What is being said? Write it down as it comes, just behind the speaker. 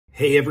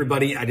Hey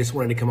everybody, I just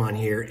wanted to come on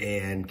here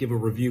and give a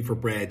review for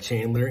Brad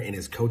Chandler and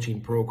his coaching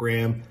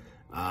program.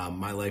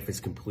 My life is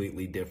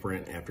completely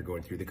different after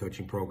going through the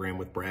coaching program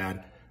with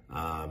Brad.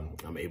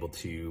 I'm able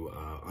to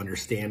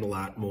understand a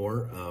lot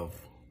more of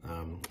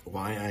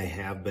why I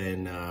have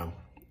been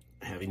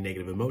having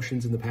negative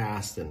emotions in the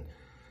past and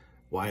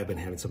why I've been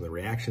having some of the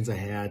reactions I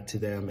had to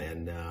them,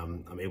 and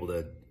I'm able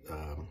to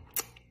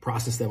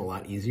process them a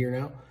lot easier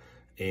now.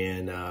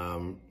 And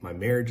my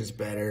marriage is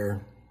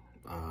better.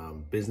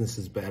 Business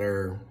is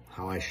better.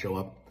 How I show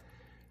up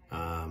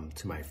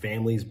to my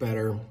family is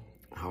better.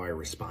 How I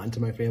respond to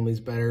my family is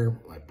better.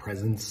 My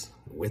presence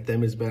with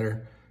them is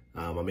better.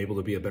 I'm able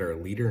to be a better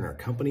leader in our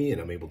company,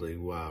 and I'm able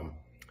to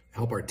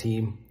help our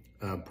team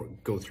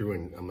go through,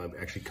 and I'm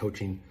actually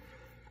coaching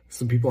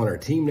some people on our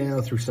team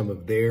now through some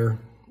of their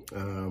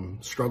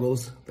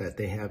struggles that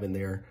they have in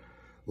their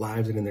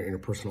lives and in their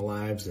interpersonal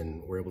lives,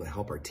 and we're able to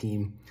help our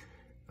team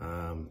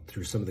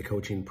through some of the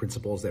coaching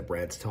principles that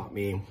Brad's taught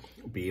me,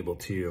 be able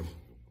to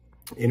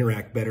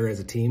interact better as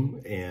a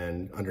team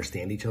and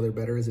understand each other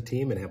better as a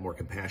team and have more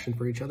compassion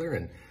for each other.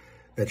 And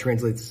that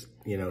translates,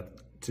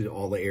 to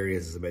all the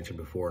areas, as I mentioned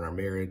before, in our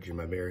marriage, in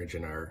my marriage,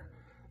 and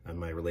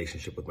my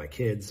relationship with my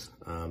kids.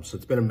 So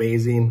it's been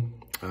amazing.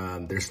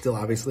 There's still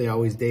obviously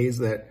always days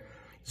that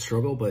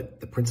struggle, but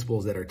the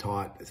principles that are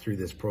taught through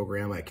this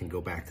program, I can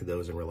go back to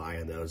those and rely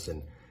on those,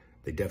 and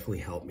they definitely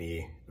help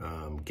me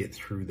get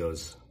through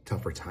those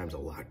tougher times a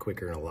lot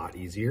quicker and a lot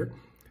easier.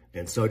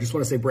 And so I just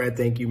want to say, Brad,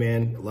 thank you,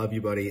 man. I love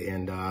you, buddy.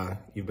 And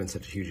you've been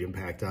such a huge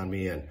impact on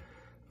me, and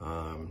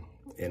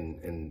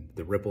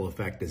the ripple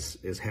effect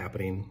is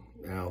happening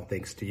now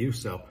thanks to you.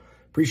 So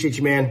appreciate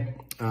you, man.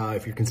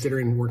 If you're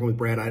considering working with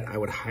Brad, I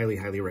would highly,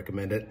 highly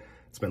recommend it.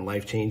 It's been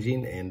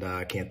life-changing, and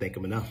I can't thank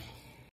him enough.